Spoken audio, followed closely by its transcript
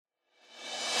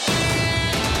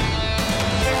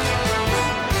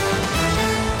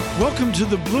Welcome to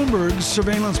the Bloomberg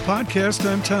Surveillance Podcast.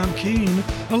 I'm Tom Keene,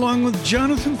 along with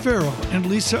Jonathan Farrell and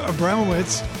Lisa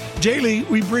Abramowitz. Daily,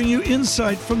 we bring you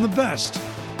insight from the best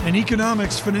in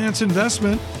economics, finance,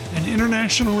 investment, and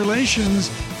international relations.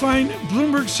 Find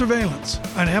Bloomberg Surveillance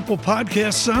on Apple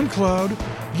Podcasts, SoundCloud,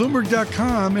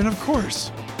 Bloomberg.com, and of course,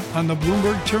 on the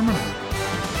Bloomberg Terminal.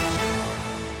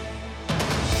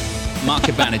 Mark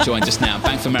Cabana joins us now,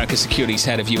 Bank of America Securities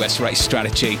Head of U.S. Rate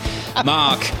Strategy.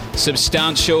 Mark,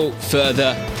 substantial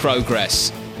further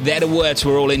progress. They're the words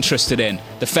we're all interested in.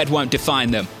 The Fed won't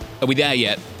define them. Are we there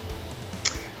yet?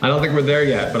 I don't think we're there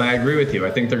yet, but I agree with you.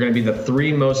 I think they're going to be the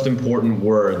three most important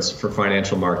words for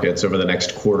financial markets over the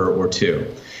next quarter or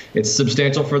two. It's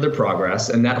substantial further progress,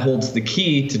 and that holds the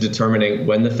key to determining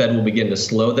when the Fed will begin to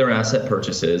slow their asset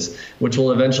purchases, which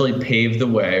will eventually pave the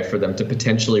way for them to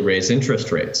potentially raise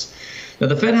interest rates. Now,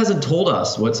 the Fed hasn't told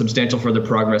us what substantial further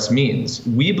progress means.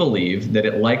 We believe that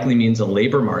it likely means a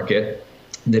labor market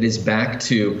that is back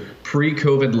to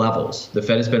pre-COVID levels. The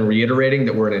Fed has been reiterating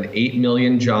that we're in an 8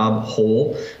 million job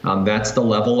hole. That's the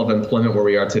level of employment where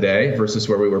we are today versus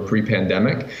where we were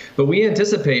pre-pandemic. But we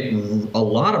anticipate a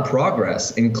lot of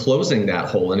progress in closing that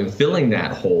hole and in filling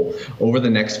that hole over the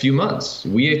next few months.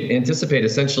 We anticipate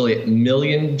essentially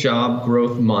million job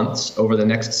growth months over the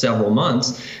next several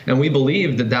months. And we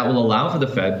believe that that will allow for the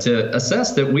Fed to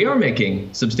assess that we are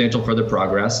making substantial further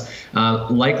progress.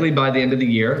 Likely by the end of the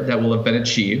year, that will have been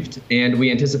achieved. And we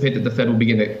anticipate that the Fed will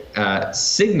begin to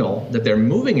signal that they're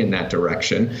moving in that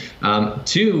direction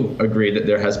to agree that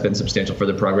there has been substantial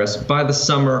further progress by the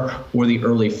summer or the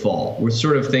early fall. We're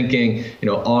sort of thinking,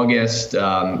 August,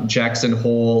 Jackson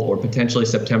Hole, or potentially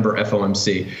September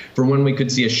FOMC for when we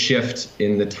could see a shift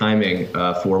in the timing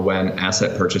for when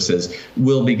asset purchases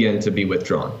will begin to be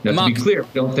withdrawn. Now, Mark, to be clear, we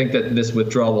don't think that this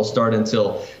withdrawal will start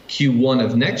until Q1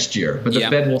 of next year, but the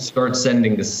Fed will start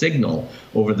sending the signal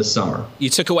over the summer. You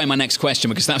took away my next question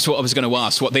because that's what I was going to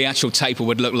ask, what the actual taper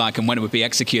would look like and when it would be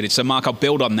executed. So, Mark, I'll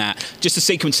build on that. Just the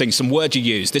sequencing, some words you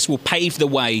use. This will pave the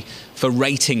way for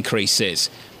rate increases.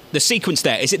 The sequence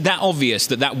there, is it that obvious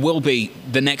that that will be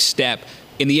the next step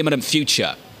in the imminent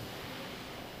future?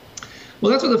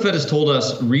 Well, that's what the Fed has told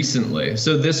us recently.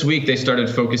 So this week, they started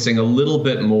focusing a little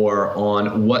bit more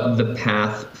on what the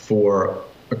path for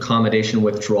accommodation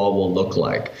withdrawal will look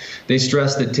like. They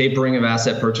stress that tapering of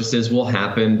asset purchases will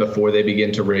happen before they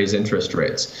begin to raise interest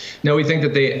rates. Now, we think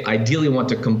that they ideally want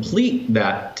to complete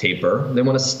that taper. They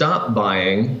want to stop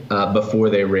buying before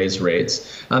they raise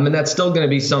rates. And that's still going to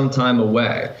be some time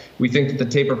away. We think that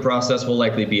the taper process will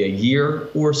likely be a year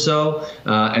or so,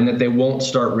 and that they won't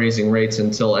start raising rates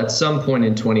until at some point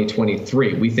in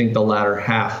 2023. We think the latter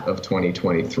half of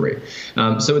 2023.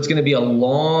 So it's going to be a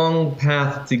long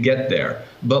path to get there.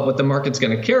 But what the market's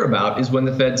going to care about is when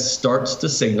the Fed starts to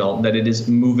signal that it is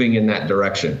moving in that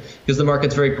direction, because the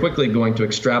market's very quickly going to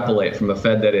extrapolate from a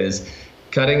Fed that is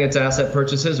cutting its asset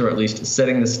purchases, or at least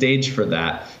setting the stage for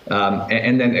that,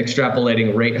 and then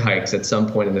extrapolating rate hikes at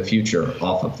some point in the future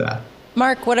off of that.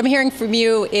 Mark, what I'm hearing from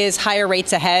you is higher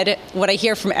rates ahead. What I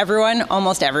hear from everyone,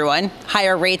 almost everyone,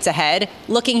 higher rates ahead.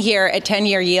 Looking here at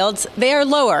 10-year yields, they are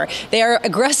lower. They are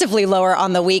aggressively lower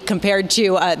on the week compared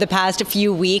to the past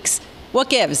few weeks. What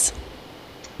gives?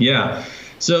 Yeah.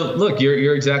 So look,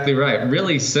 you're exactly right.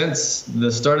 Really, since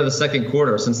the start of the second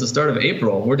quarter, since the start of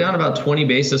April, we're down about 20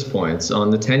 basis points on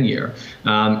the 10-year.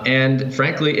 And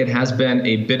frankly, it has been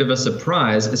a bit of a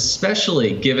surprise,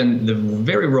 especially given the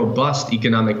very robust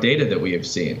economic data that we have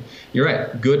seen. You're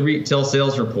right. Good retail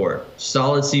sales report,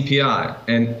 solid CPI,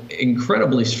 and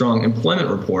incredibly strong employment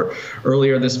report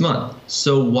earlier this month.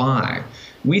 So why?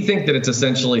 We think that it's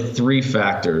essentially three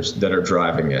factors that are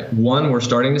driving it. One, we're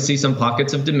starting to see some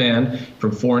pockets of demand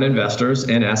from foreign investors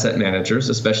and asset managers,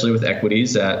 especially with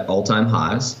equities at all-time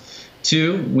highs.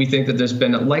 Two, we think that there's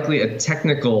been likely a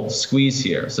technical squeeze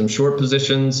here, some short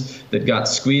positions that got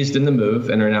squeezed in the move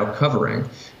and are now covering.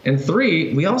 And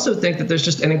three, we also think that there's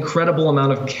just an incredible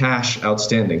amount of cash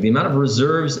outstanding. The amount of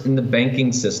reserves in the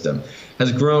banking system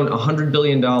has grown $100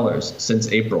 billion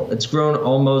since April. It's grown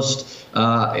almost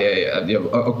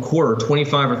a quarter,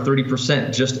 25 or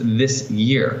 30% just this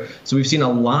year. So we've seen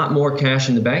a lot more cash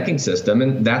in the banking system,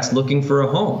 and that's looking for a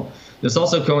home. This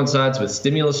also coincides with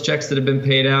stimulus checks that have been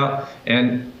paid out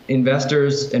and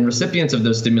investors and recipients of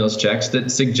those stimulus checks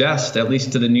that suggest, at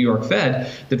least to the New York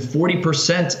Fed, that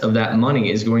 40% of that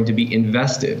money is going to be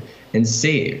invested and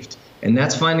saved. And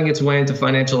that's finding its way into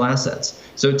financial assets.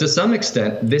 So to some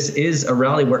extent, this is a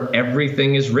rally where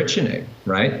everything is richening,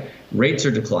 right? Rates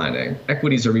are declining.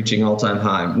 Equities are reaching all-time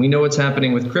high. We know what's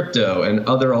happening with crypto and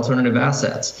other alternative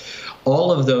assets.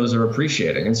 All of those are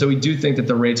appreciating. And so we do think that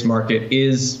the rates market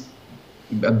is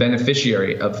a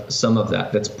beneficiary of some of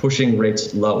that. That's pushing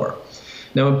rates lower.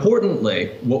 Now, importantly,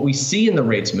 what we see in the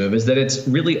rates move is that it's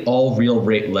really all real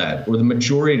rate led, or the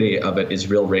majority of it is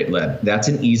real rate led. That's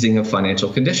an easing of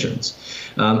financial conditions.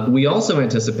 We also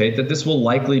anticipate that this will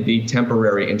likely be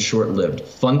temporary and short-lived.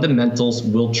 Fundamentals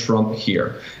will trump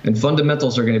here, and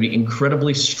fundamentals are going to be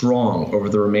incredibly strong over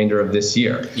the remainder of this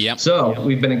year. So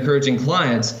we've been encouraging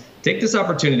clients, take this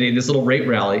opportunity, this little rate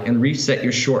rally, and reset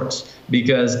your shorts,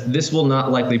 because this will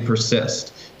not likely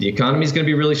persist. The economy is going to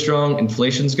be really strong,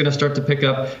 inflation is going to start to pick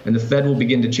up, and the Fed will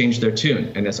begin to change their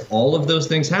tune. And as all of those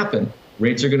things happen,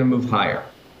 rates are going to move higher.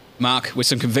 Mark, with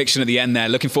some conviction at the end there,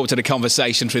 looking forward to the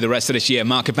conversation through the rest of this year.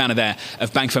 Mark Cabana there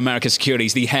of Bank of America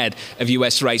Securities, the head of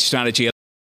US rate strategy.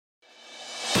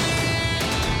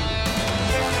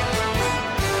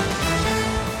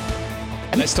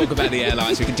 Let's talk about the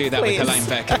airlines. We can do that with Helene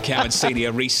Becker, Cowen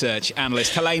Senior Research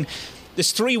Analyst. Helene,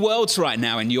 there's three worlds right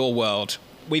now in your world.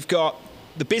 We've got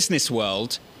the business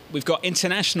world, we've got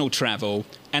international travel,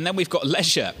 and then we've got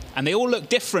leisure. And they all look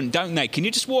different, don't they? Can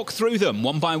you just walk through them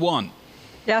one by one?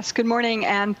 Yes, good morning,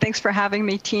 and thanks for having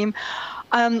me, team.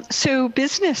 So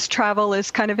business travel is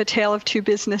kind of a tale of two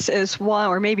businesses, one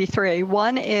or maybe three.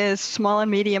 One is small and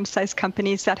medium-sized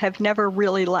companies that have never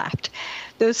really left.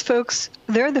 Those folks,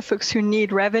 they're the folks who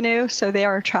need revenue, so they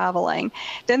are traveling.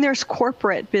 Then there's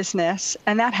corporate business,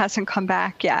 and that hasn't come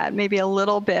back yet, maybe a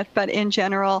little bit, but in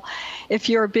general, if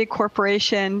you're a big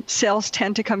corporation, sales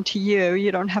tend to come to you.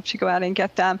 You don't have to go out and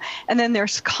get them. And then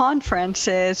there's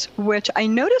conferences, which I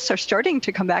notice are starting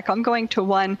to come back. I'm going to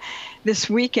one this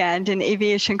weekend, an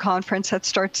aviation conference that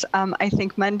starts, I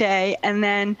think, Monday, and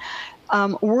then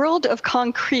World of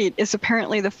Concrete is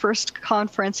apparently the first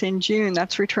conference in June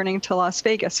that's returning to Las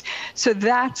Vegas. So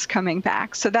that's coming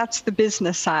back. So that's the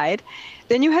business side.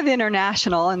 Then you have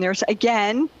international, and there's,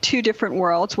 again, two different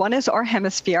worlds. One is our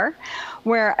hemisphere,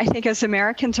 where I think as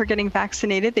Americans are getting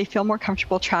vaccinated, they feel more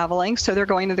comfortable traveling. So they're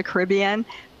going to the Caribbean.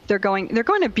 They're going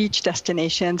to beach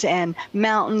destinations and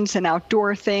mountains and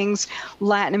outdoor things,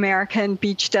 Latin American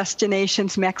beach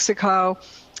destinations, Mexico.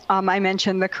 I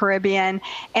mentioned the Caribbean,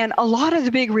 and a lot of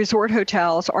the big resort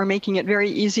hotels are making it very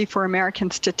easy for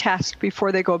Americans to test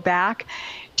before they go back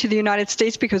to the United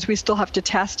States, because we still have to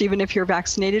test even if you're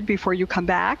vaccinated before you come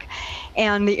back.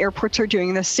 And the airports are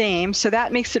doing the same. So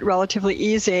that makes it relatively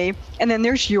easy. And then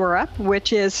there's Europe,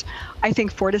 which is, I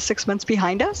think, 4 to 6 months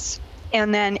behind us.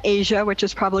 And then Asia, which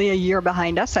is probably a year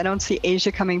behind us. I don't see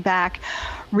Asia coming back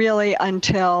really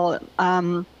until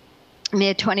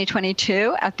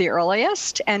mid-2022 at the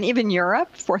earliest, and even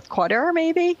Europe, fourth quarter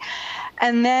maybe.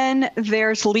 And then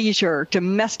there's leisure,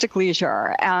 domestic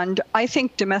leisure. And I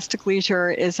think domestic leisure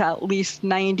is at least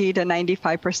 90 to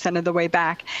 95% of the way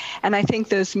back. And I think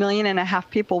those 1.5 million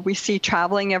people we see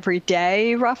traveling every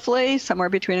day, roughly, somewhere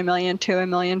between 1.2 million to 1.5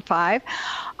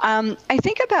 million. I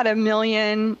think about 1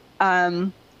 million,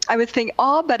 I would think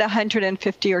all but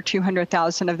 150 or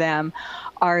 200,000 of them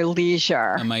are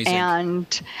leisure. Amazing.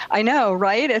 And I know,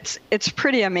 right? It's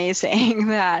pretty amazing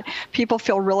that people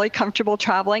feel really comfortable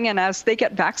traveling, and as they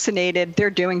get vaccinated, they're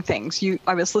doing things.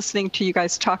 I was listening to you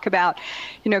guys talk about,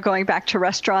 going back to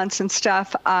restaurants and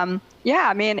stuff. Yeah,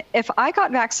 I mean, if I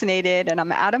got vaccinated and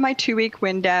I'm out of my 2-week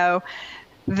window,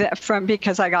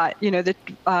 because I got,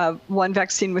 the one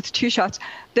vaccine with 2 shots,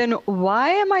 then why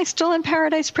am I still in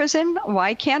Paradise Prison?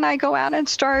 Why can't I go out and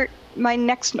start my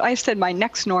next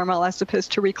normal as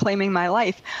opposed to reclaiming my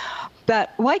life?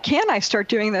 But why can't I start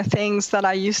doing the things that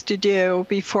I used to do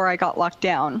before I got locked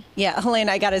down? Yeah, Helene,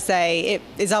 I got to say, it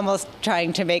is almost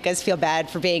trying to make us feel bad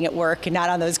for being at work and not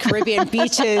on those Caribbean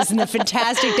beaches and the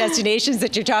fantastic destinations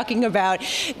that you're talking about.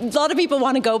 A lot of people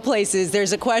want to go places.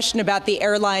 There's a question about the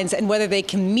airlines and whether they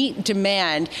can meet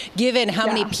demand, given how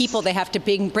many people they have to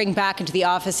bring back into the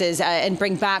offices and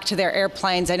bring back to their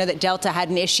airplanes. I know that Delta had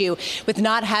an issue with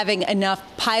not having enough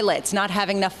pilots, not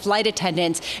having enough flight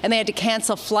attendants, and they had to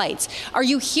cancel flights. Are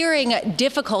you hearing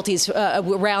difficulties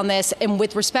around this? And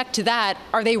with respect to that,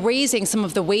 are they raising some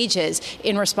of the wages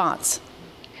in response?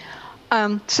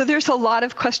 So there's a lot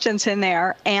of questions in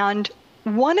there. And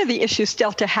one of the issues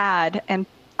Delta had, and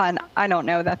I don't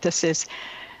know that this is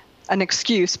an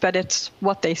excuse, but it's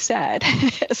what they said,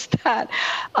 is that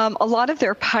a lot of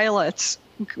their pilots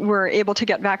were able to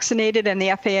get vaccinated, and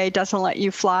the FAA doesn't let you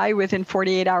fly within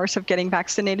 48 hours of getting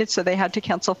vaccinated, so they had to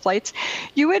cancel flights.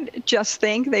 You would just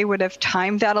think they would have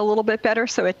timed that a little bit better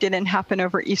so it didn't happen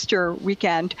over Easter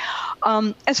weekend.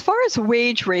 As far as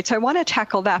wage rates, I want to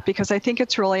tackle that because I think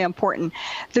it's really important.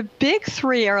 The big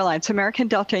 3 airlines, American,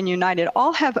 Delta, and United,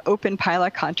 all have open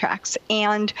pilot contracts,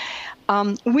 and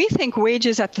We think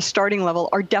wages at the starting level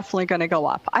are definitely going to go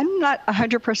up. I'm not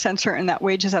 100% certain that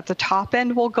wages at the top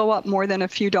end will go up more than a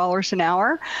few dollars an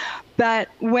hour. But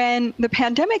when the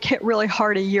pandemic hit really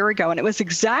hard a year ago, and it was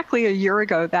exactly a year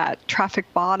ago that traffic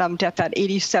bottomed at that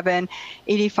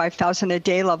 85,000 a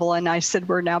day level, and I said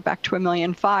we're now back to 1.5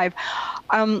 million,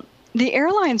 the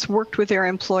airlines worked with their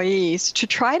employees to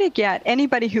try to get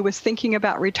anybody who was thinking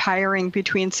about retiring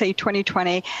between, say,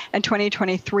 2020 and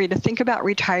 2023 to think about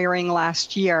retiring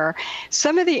last year.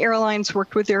 Some of the airlines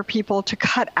worked with their people to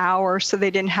cut hours so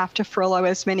they didn't have to furlough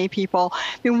as many people.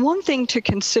 I mean, one thing to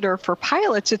consider for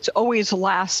pilots, it's always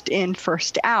last in,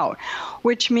 first out,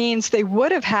 which means they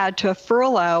would have had to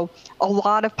furlough a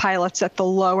lot of pilots at the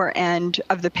lower end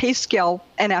of the pay scale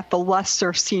and at the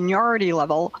lesser seniority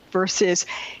level versus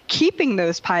keeping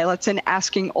those pilots and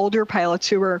asking older pilots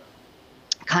who were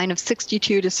kind of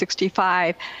 62 to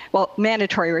 65, well,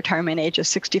 mandatory retirement age is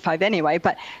 65 anyway,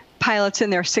 but pilots in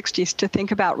their 60s to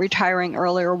think about retiring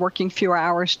earlier, working fewer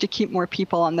hours to keep more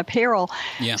people on the payroll,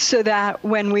 so that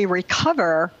when we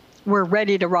recover, we're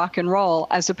ready to rock and roll,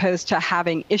 as opposed to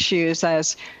having issues,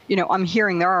 as you know, I'm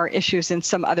hearing there are issues in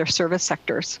some other service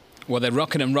sectors. Well, they're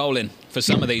rocking and rolling for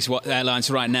some of these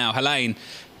airlines right now. Helene,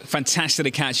 fantastic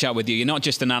to catch up with you. You're not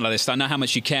just an analyst. I know how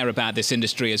much you care about this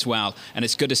industry as well, and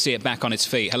it's good to see it back on its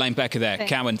feet. Helene Becker there,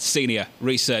 Cowen Senior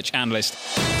Research Analyst.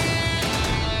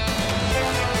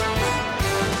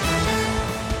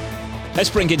 Let's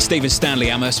bring in Stephen Stanley,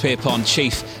 Amherst Pierpont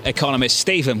Chief Economist.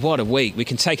 Stephen, what a week. We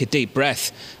can take a deep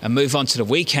breath and move on to the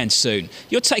weekend soon.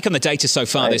 Your take on the data so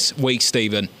far this week,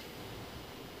 Stephen?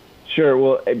 Sure.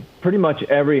 Well, pretty much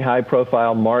every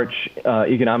high-profile March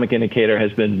economic indicator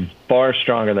has been far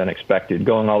stronger than expected,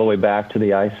 going all the way back to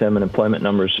the ISM and employment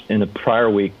numbers in the prior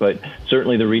week, but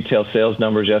certainly the retail sales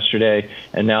numbers yesterday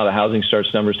and now the housing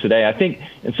starts numbers today. I think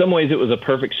in some ways it was a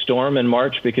perfect storm in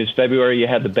March because February you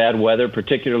had the bad weather,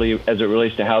 particularly as it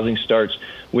relates to housing starts,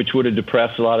 which would have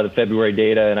depressed a lot of the February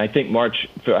data. And I think March,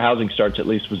 for housing starts at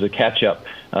least, was a catch-up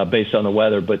based on the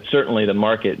weather. But certainly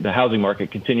the housing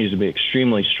market continues to be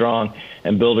extremely strong,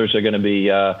 and builders are going to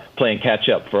be playing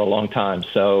catch-up for a long time.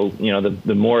 So, you know,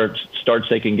 the more starts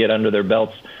they can get under their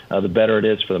belts, the better it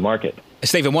is for the market.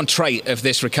 Stephen, one trait of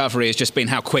this recovery has just been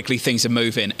how quickly things are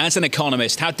moving. As an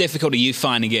economist, how difficult are you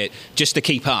finding it just to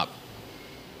keep up?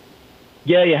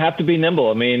 Yeah, you have to be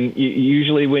nimble. I mean,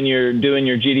 usually when you're doing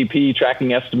your GDP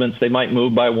tracking estimates, they might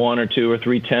move by 1 or 2 or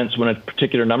 3 tenths when a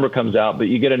particular number comes out. But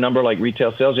you get a number like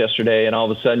retail sales yesterday, and all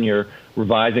of a sudden you're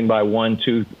revising by 1,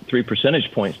 2, 3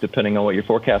 percentage points, depending on what your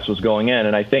forecast was going in.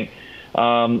 And I think,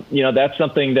 you know, that's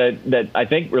something that I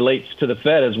think relates to the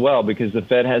Fed as well, because the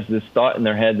Fed has this thought in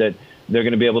their head that they're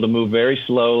going to be able to move very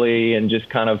slowly and just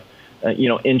kind of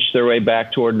inch their way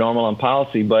back toward normal on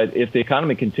policy. But if the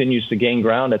economy continues to gain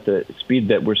ground at the speed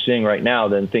that we're seeing right now,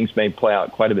 then things may play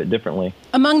out quite a bit differently.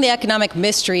 Among the economic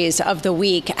mysteries of the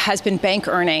week has been bank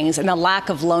earnings and the lack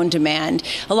of loan demand.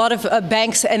 A lot of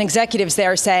banks and executives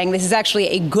there are saying this is actually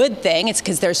a good thing. It's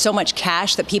because there's so much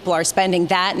cash that people are spending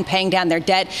that and paying down their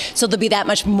debt, so they'll be that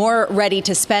much more ready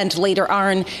to spend later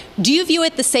on. Do you view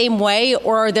it the same way,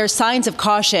 or are there signs of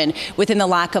caution within the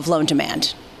lack of loan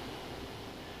demand?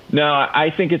 No,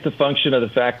 I think it's a function of the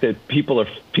fact that people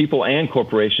and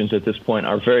corporations at this point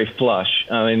are very flush.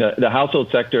 I mean, the household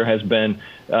sector has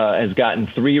gotten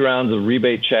 3 rounds of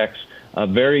rebate checks,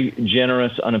 very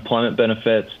generous unemployment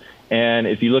benefits. And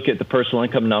if you look at the personal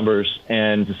income numbers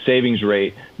and the savings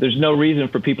rate, there's no reason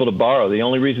for people to borrow. The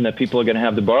only reason that people are going to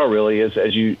have to borrow really is,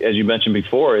 as you mentioned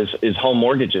before, is home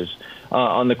mortgages.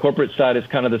 On the corporate side, it's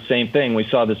kind of the same thing. We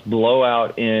saw this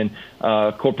blowout in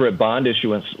corporate bond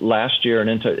issuance last year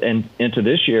and into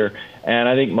this year. And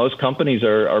I think most companies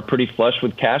are pretty flush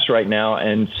with cash right now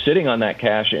and sitting on that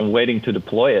cash and waiting to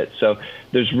deploy it. So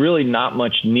there's really not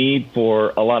much need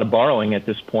for a lot of borrowing at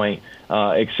this point,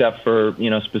 except for,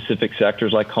 specific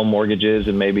sectors like home mortgages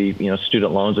and maybe,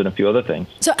 student loans and a few other things.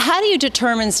 So how do you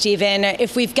determine, Stephen,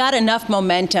 if we've got enough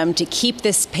momentum to keep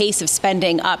this pace of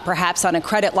spending up, perhaps on a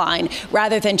credit line,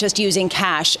 rather than just using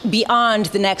cash beyond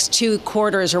the next 2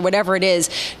 quarters or whatever it is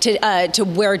to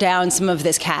wear down some of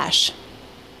this cash?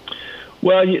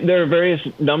 Well, there are various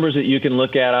numbers that you can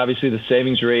look at. Obviously, the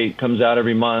savings rate comes out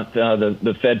every month.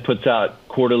 The Fed puts out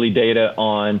quarterly data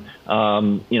on,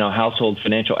 household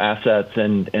financial assets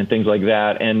and things like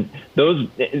that. And those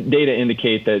data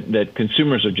indicate that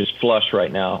consumers are just flush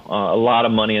right now, a lot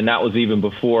of money. And that was even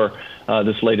before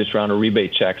this latest round of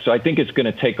rebate checks. So I think it's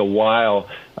going to take a while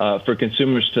for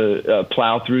consumers to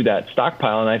plow through that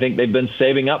stockpile. And I think they've been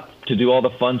saving up to do all the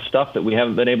fun stuff that we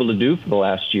haven't been able to do for the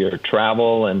last year,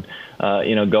 travel and,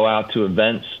 go out to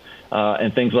events.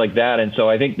 and things like that. And so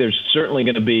I think there's certainly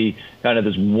going to be kind of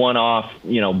this one-off,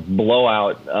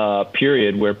 blowout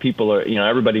period where people are,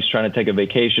 everybody's trying to take a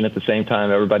vacation at the same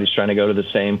time. Everybody's trying to go to the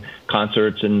same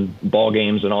concerts and ball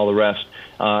games and all the rest.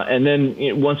 And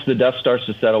then once the dust starts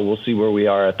to settle, we'll see where we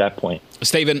are at that point.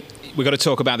 Stephen, we've got to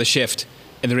talk about the shift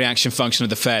in the reaction function of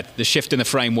the Fed, the shift in the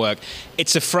framework.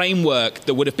 It's a framework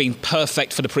that would have been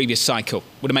perfect for the previous cycle,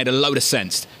 would have made a load of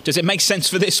sense. Does it make sense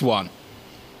for this one?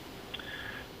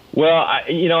 Well,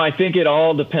 I think it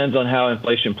all depends on how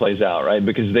inflation plays out, right?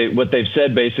 Because what they've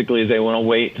said basically is they want to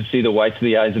wait to see the whites of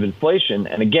the eyes of inflation.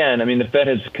 And again, the Fed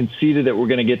has conceded that we're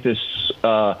going to get this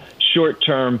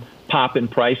short-term pop in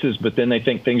prices, but then they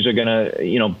think things are going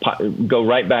to, go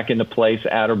right back into place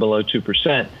at or below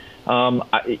 2%.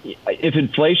 If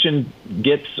inflation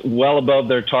gets well above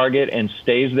their target and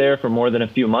stays there for more than a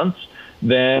few months,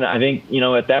 then I think,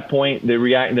 at that point,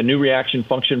 the new reaction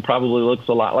function probably looks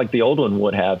a lot like the old one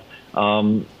would have.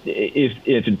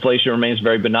 If inflation remains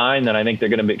very benign, then I think they're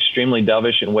going to be extremely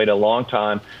dovish and wait a long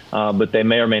time, but they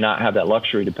may or may not have that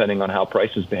luxury depending on how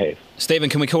prices behave. Stephen,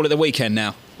 can we call it the weekend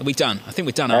now? Are we done? I think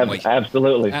we're done, aren't we?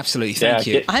 Absolutely. Absolutely. Thank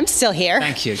you. I'm still here.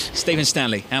 Thank you. Stephen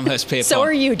Stanley, Amherst Pierpont. So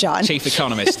are you, John. Chief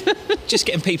Economist. Just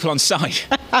getting people on side,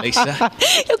 Lisa.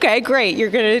 Okay, great.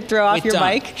 You're going to throw off your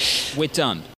mic? We're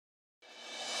done.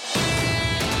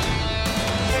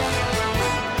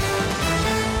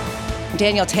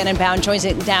 Daniel Tannenbaum joins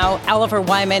it now. Oliver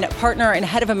Wyman, partner and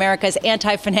head of America's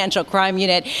Anti-Financial Crime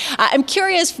Unit. I'm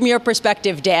curious from your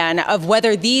perspective, Dan, of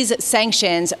whether these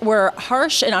sanctions were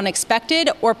harsh and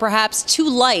unexpected or perhaps too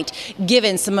light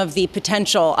given some of the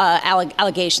potential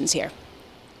allegations here.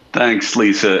 Thanks,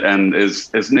 Lisa. And as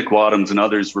Nick Wadhams and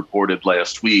others reported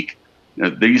last week,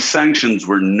 these sanctions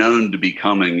were known to be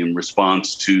coming in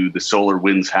response to the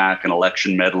SolarWinds hack and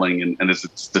election meddling and as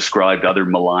it's described, other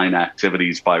malign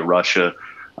activities by Russia.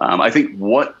 I think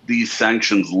what these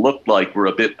sanctions looked like were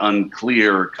a bit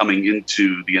unclear coming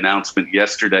into the announcement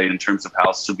yesterday in terms of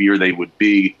how severe they would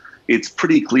be. It's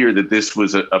pretty clear that this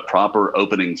was a proper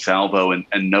opening salvo and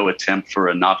no attempt for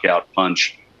a knockout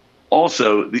punch.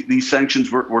 Also, these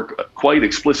sanctions were quite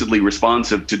explicitly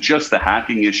responsive to just the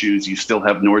hacking issues. You still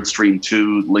have Nord Stream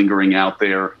 2 lingering out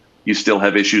there. You still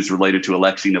have issues related to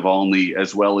Alexei Navalny,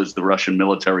 as well as the Russian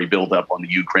military buildup on the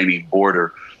Ukrainian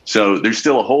border. So there's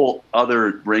still a whole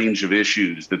other range of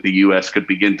issues that the U.S. could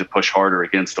begin to push harder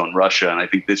against on Russia. And I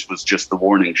think this was just the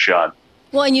warning shot.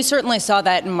 Well, and you certainly saw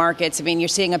that in markets. You're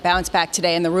seeing a bounce back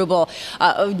today in the ruble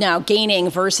now gaining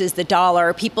versus the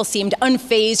dollar. People seemed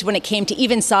unfazed when it came to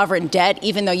even sovereign debt,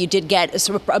 even though you did get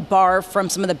a bar from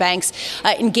some of the banks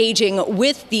engaging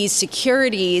with these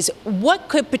securities. What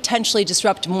could potentially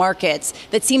disrupt markets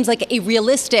that seems like a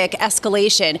realistic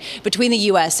escalation between the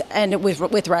U.S. and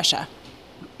with Russia?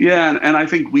 Yeah, and I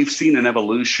think we've seen an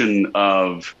evolution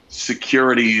of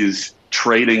securities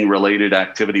trading related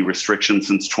activity restrictions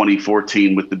since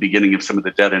 2014 with the beginning of some of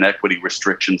the debt and equity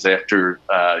restrictions after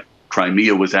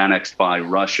Crimea was annexed by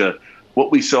Russia.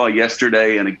 What we saw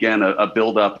yesterday, and again, a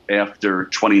buildup after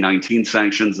 2019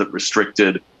 sanctions that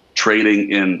restricted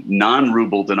trading in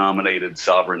non-ruble denominated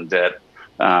sovereign debt,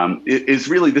 is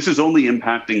really, this is only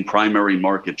impacting primary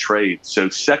market trades. So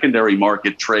secondary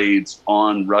market trades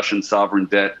on Russian sovereign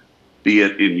debt, be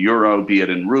it in euro, be it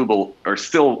in ruble, are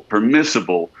still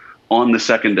permissible on the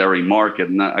secondary market.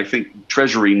 And I think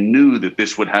Treasury knew that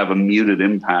this would have a muted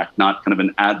impact, not kind of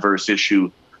an adverse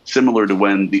issue, similar to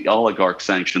when the oligarch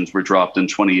sanctions were dropped in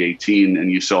 2018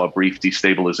 and you saw a brief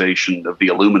destabilization of the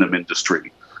aluminum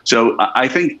industry. So I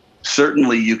think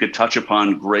certainly you could touch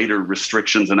upon greater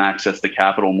restrictions and access to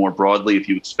capital more broadly if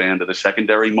you expand to the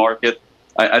secondary market.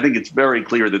 I think it's very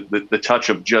clear that the touch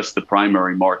of just the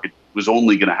primary market was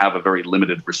only going to have a very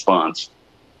limited response.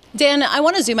 Dan, I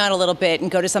want to zoom out a little bit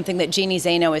and go to something that Jeannie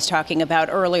Zaino was talking about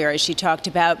earlier as she talked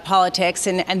about politics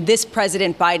and this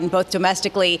President Biden, both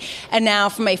domestically and now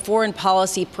from a foreign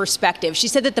policy perspective. She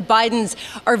said that the Bidens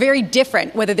are very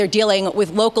different, whether they're dealing with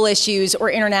local issues or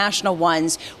international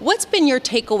ones. What's been your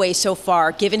takeaway so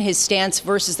far, given his stance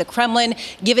versus the Kremlin,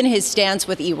 given his stance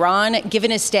with Iran,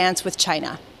 given his stance with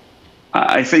China?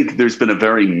 I think there's been a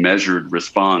very measured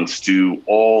response to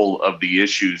all of the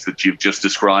issues that you've just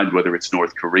described, whether it's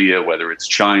North Korea, whether it's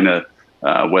China,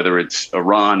 whether it's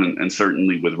Iran, and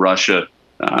certainly with Russia.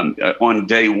 On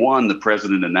day one, the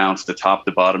president announced a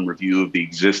top-to-bottom review of the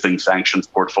existing sanctions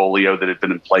portfolio that had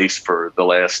been in place for the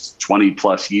last 20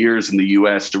 plus years in the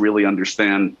U.S. to really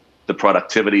understand the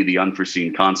productivity, the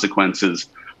unforeseen consequences.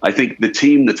 I think the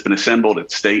team that's been assembled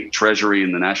at State, Treasury,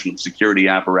 and the national security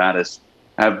apparatus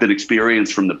have been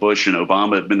experienced from the Bush and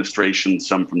Obama administration,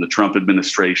 some from the Trump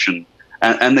administration.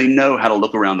 And they know how to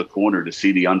look around the corner to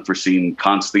see the unforeseen,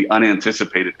 the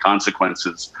unanticipated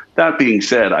consequences. That being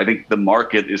said, I think the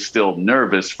market is still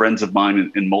nervous. Friends of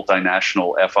mine in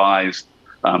multinational FIs,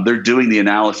 they're doing the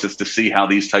analysis to see how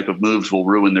these type of moves will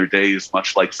ruin their days,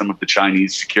 much like some of the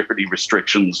Chinese security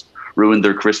restrictions ruined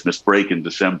their Christmas break in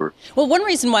December. Well, one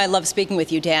reason why I love speaking with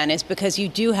you, Dan, is because you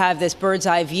do have this bird's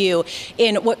eye view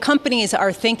in what companies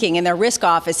are thinking in their risk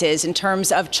offices in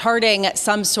terms of charting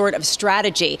some sort of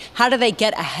strategy. How do they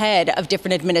get ahead of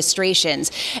different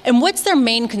administrations? And what's their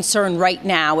main concern right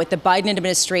now with the Biden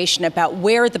administration about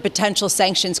where the potential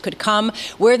sanctions could come,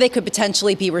 where they could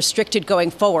potentially be restricted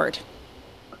going forward?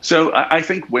 So I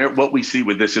think what we see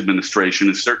with this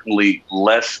administration is certainly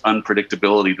less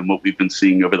unpredictability than what we've been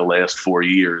seeing over the last 4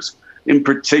 years. In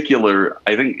particular,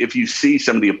 I think if you see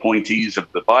some of the appointees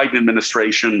of the Biden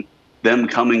administration, them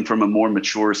coming from a more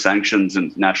mature sanctions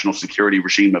and national security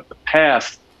regime of the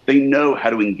past, they know how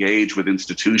to engage with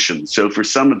institutions. So for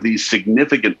some of these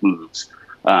significant moves,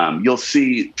 you'll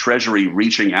see Treasury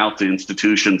reaching out to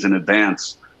institutions in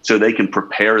advance so they can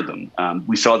prepare them.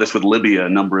 We saw this with Libya a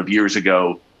number of years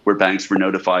ago, where banks were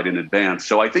notified in advance.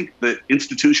 So I think the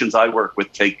institutions I work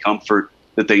with take comfort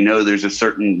that they know there's a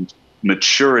certain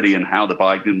maturity in how the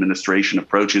Biden administration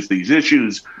approaches these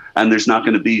issues, and there's not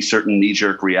going to be certain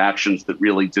knee-jerk reactions that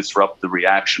really disrupt the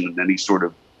reaction in any sort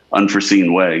of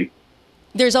unforeseen way.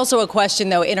 There's also a question,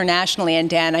 though, internationally, and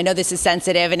Dan, I know this is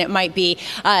sensitive and it might be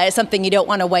something you don't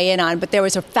want to weigh in on, but there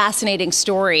was a fascinating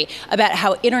story about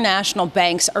how international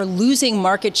banks are losing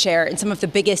market share in some of the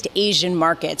biggest Asian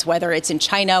markets, whether it's in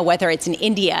China, whether it's in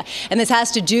India. And this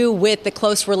has to do with the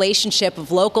close relationship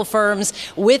of local firms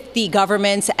with the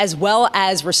governments, as well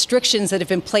as restrictions that have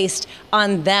been placed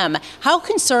on them. How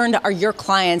concerned are your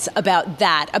clients about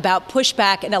that, about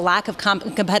pushback and a lack of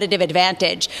competitive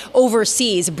advantage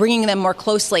overseas, bringing them more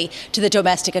closely to the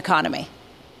domestic economy?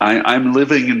 I'm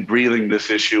living and breathing this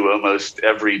issue almost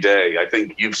every day. I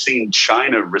think you've seen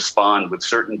China respond with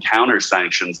certain counter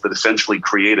sanctions that essentially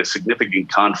create a significant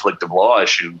conflict of law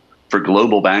issue for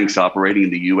global banks operating in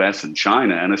the U.S. and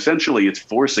China. And essentially, it's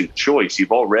forcing choice.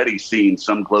 You've already seen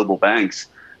some global banks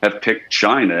have picked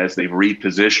China as they've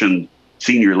repositioned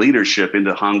senior leadership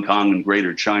into Hong Kong and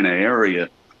Greater China area.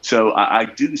 So I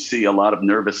do see a lot of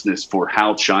nervousness for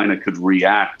how China could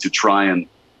react to try and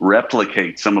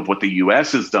replicate some of what the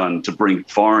U.S. has done to bring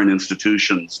foreign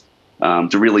institutions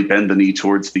to really bend the knee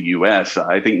towards the U.S.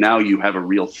 I think now you have a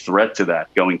real threat to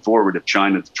that going forward if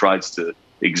China tries to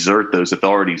exert those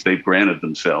authorities they've granted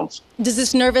themselves. Does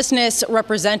this nervousness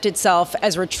represent itself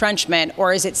as retrenchment,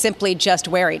 or is it simply just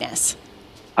wariness?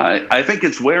 I think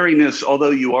it's wariness, although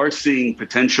you are seeing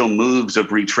potential moves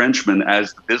of retrenchment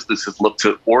as the businesses look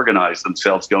to organize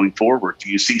themselves going forward. Do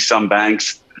you see some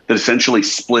banks that essentially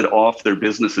split off their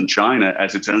business in China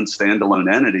as its own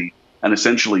standalone entity and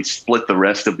essentially split the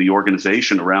rest of the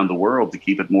organization around the world to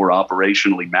keep it more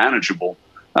operationally manageable?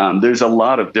 There's a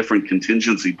lot of different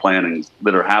contingency plannings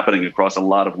that are happening across a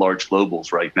lot of large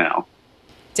globals right now.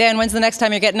 Dan, when's the next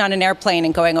time you're getting on an airplane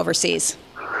and going overseas?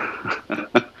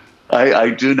 I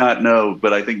do not know,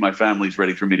 but I think my family's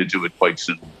ready for me to do it quite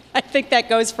soon. I think that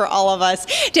goes for all of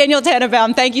us. Daniel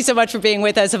Tannenbaum, thank you so much for being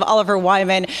with us, of Oliver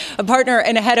Wyman, a partner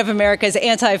and head of America's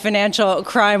anti-financial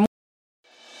crime.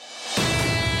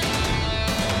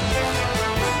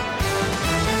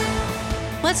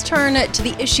 Let's turn to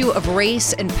the issue of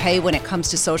race and pay when it comes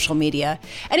to social media.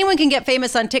 Anyone can get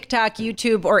famous on TikTok,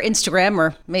 YouTube, or Instagram,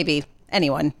 or maybe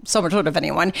anyone, sort of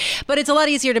anyone, but it's a lot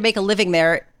easier to make a living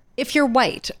there if you're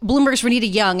white. Bloomberg's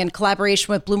Renita Young, in collaboration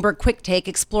with Bloomberg Quick Take,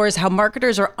 explores how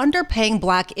marketers are underpaying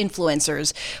Black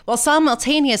influencers while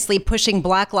simultaneously pushing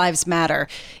Black Lives Matter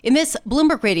in this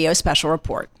Bloomberg Radio special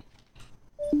report.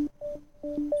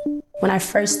 When I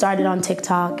first started on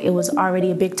TikTok, it was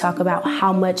already a big talk about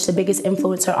how much the biggest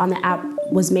influencer on the app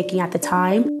was making at the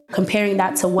time. Comparing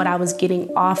that to what I was getting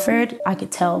offered, I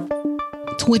could tell.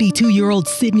 22-year-old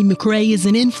Sydney McRae is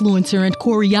an influencer and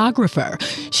choreographer.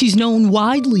 She's known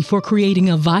widely for creating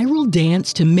a viral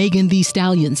dance to Megan Thee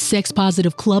Stallion's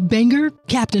sex-positive club banger,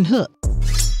 Captain Hook.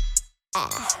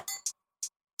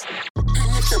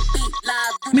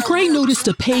 McRae noticed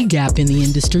a pay gap in the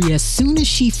industry as soon as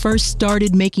she first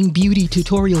started making beauty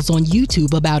tutorials on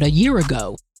YouTube about a year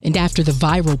ago. And after the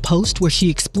viral post where she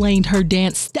explained her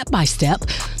dance step by step,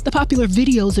 the popular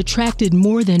videos attracted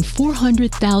more than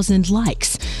 400,000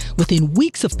 likes. Within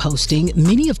weeks of posting,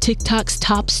 many of TikTok's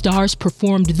top stars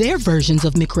performed their versions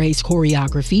of McRae's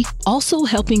choreography, also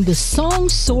helping the song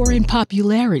soar in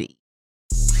popularity.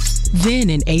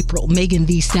 Then in April, Megan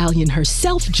Thee Stallion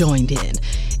herself joined in,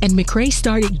 and McRae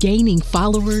started gaining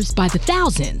followers by the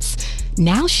thousands.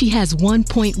 Now she has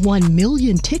 1.1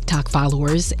 million TikTok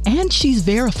followers, and she's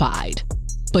verified.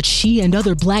 But she and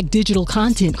other Black digital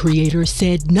content creators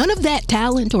said none of that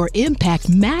talent or impact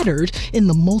mattered in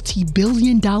the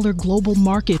multi-billion-dollar global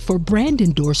market for brand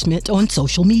endorsement on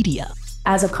social media.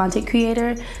 As a content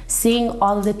creator, seeing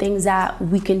all of the things that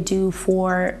we can do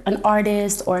for an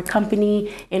artist or a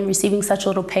company and receiving such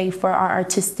little pay for our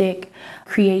artistic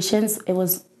creations, it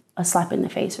was a slap in the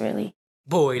face, really.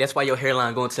 Boy, that's why your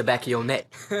hairline going to the back of your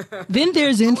neck. Then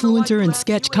there's influencer and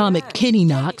sketch comic Kenny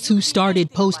Knox, who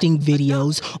started posting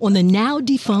videos on the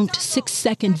now-defunct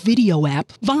 6-second video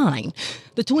app Vine.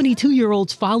 The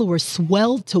 22-year-old's followers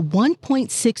swelled to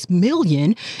 1.6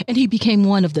 million, and he became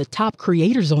one of the top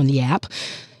creators on the app.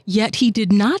 Yet he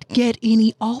did not get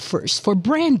any offers for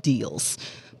brand deals.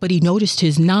 But he noticed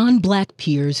his non-Black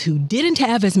peers who didn't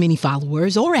have as many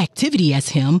followers or activity as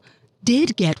him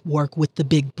did get work with the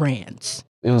big brands.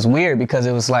 It was weird because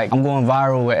it was like I'm going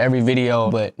viral with every video,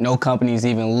 but no company's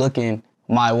even looking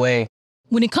my way.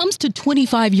 When it comes to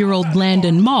 25-year-old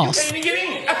Landon Moss,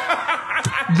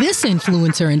 this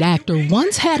influencer and actor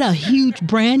once had a huge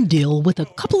brand deal with a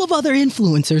couple of other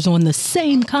influencers on the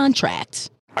same contract.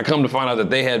 I come to find out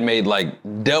that they had made like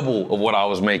double of what I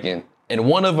was making, and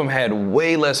one of them had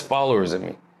way less followers than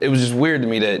me. It was just weird to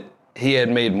me that he had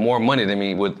made more money than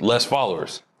me with less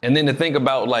followers. And then to think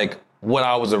about like what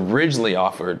I was originally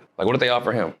offered, like what did they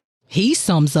offer him? He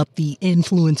sums up the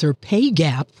influencer pay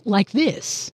gap like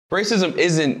this. Racism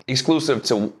isn't exclusive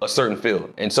to a certain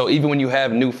field. And so even when you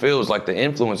have new fields like the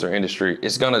influencer industry,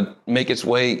 it's gonna make its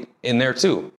way in there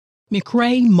too.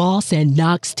 McRae, Moss, and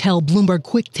Knox tell Bloomberg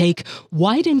Quick Take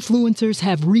white influencers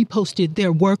have reposted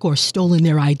their work or stolen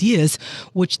their ideas,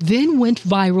 which then went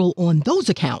viral on those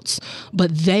accounts.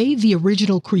 But they, the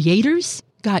original creators,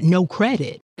 got no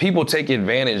credit. People take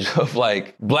advantage of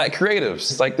like Black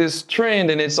creatives. It's like this trend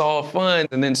and it's all fun.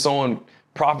 And then someone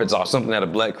profits off something that a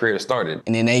Black creator started.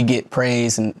 And then they get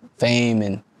praise and fame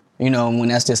and, when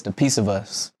that's just a piece of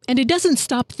us. And it doesn't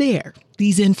stop there.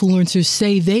 These influencers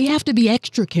say they have to be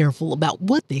extra careful about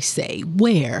what they say,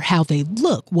 where, how they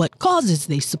look, what causes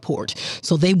they support,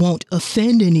 so they won't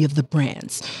offend any of the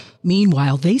brands.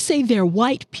 Meanwhile, they say their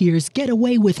white peers get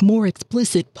away with more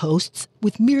explicit posts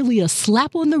with merely a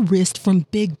slap on the wrist from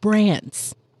big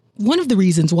brands. One of the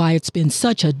reasons why it's been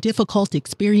such a difficult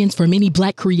experience for many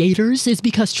Black creators is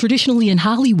because traditionally in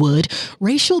Hollywood,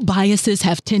 racial biases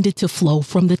have tended to flow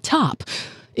from the top.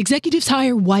 Executives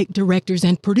hire white directors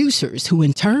and producers who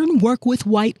in turn work with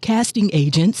white casting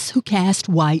agents who cast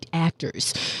white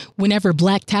actors. Whenever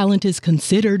Black talent is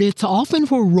considered, it's often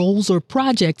for roles or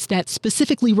projects that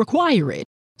specifically require it.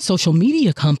 Social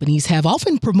media companies have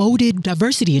often promoted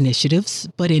diversity initiatives,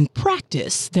 but in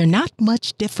practice, they're not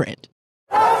much different.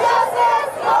 No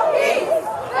justice, no peace.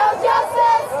 No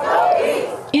justice, no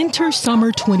peace. Enter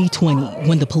summer 2020,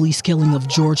 when the police killing of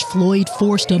George Floyd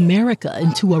forced America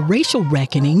into a racial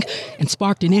reckoning and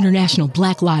sparked an international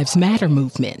Black Lives Matter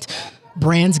movement.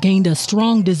 Brands gained a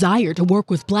strong desire to work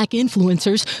with Black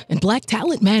influencers, and Black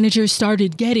talent managers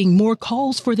started getting more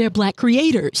calls for their Black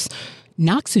creators.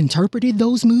 Knox interpreted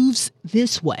those moves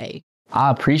this way. I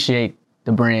appreciate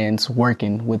the brands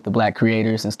working with the Black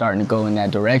creators and starting to go in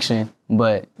that direction,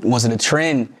 but was it a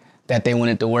trend that they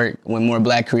wanted to work with more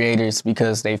Black creators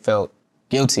because they felt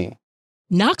guilty?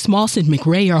 Knox, Moss, and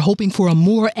McRae are hoping for a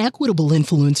more equitable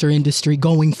influencer industry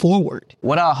going forward.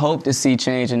 What I hope to see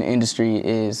change in the industry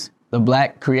is the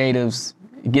Black creatives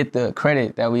get the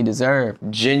credit that we deserve.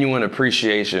 Genuine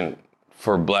appreciation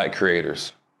for Black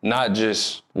creators, not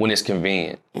just when it's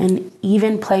convenient. An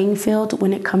even playing field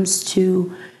when it comes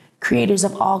to creators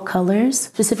of all colors,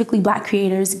 specifically Black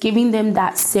creators, giving them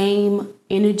that same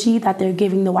energy that they're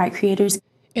giving the white creators.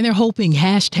 And they're hoping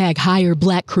hashtag hire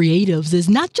Black creatives is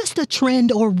not just a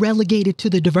trend or relegated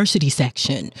to the diversity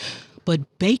section,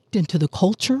 but baked into the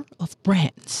culture of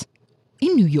brands.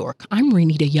 In New York, I'm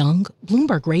Renita Young,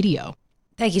 Bloomberg Radio.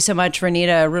 Thank you so much,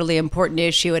 Renita. A really important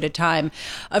issue at a time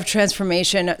of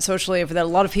transformation socially that a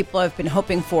lot of people have been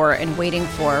hoping for and waiting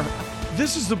for.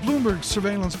 This is the Bloomberg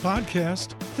Surveillance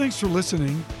Podcast. Thanks for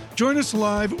listening. Join us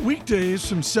live weekdays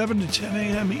from 7 to 10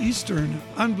 a.m. Eastern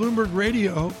on Bloomberg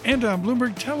Radio and on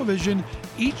Bloomberg Television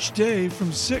each day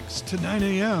from 6 to 9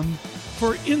 a.m.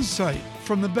 for insight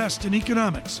from the best in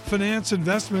economics, finance,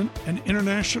 investment, and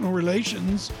international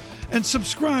relations. And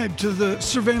subscribe to the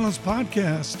Surveillance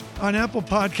Podcast on Apple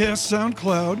Podcasts,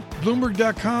 SoundCloud,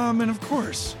 Bloomberg.com, and of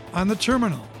course, on the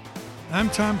terminal. I'm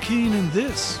Tom Keene, and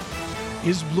this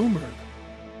is Bloomberg.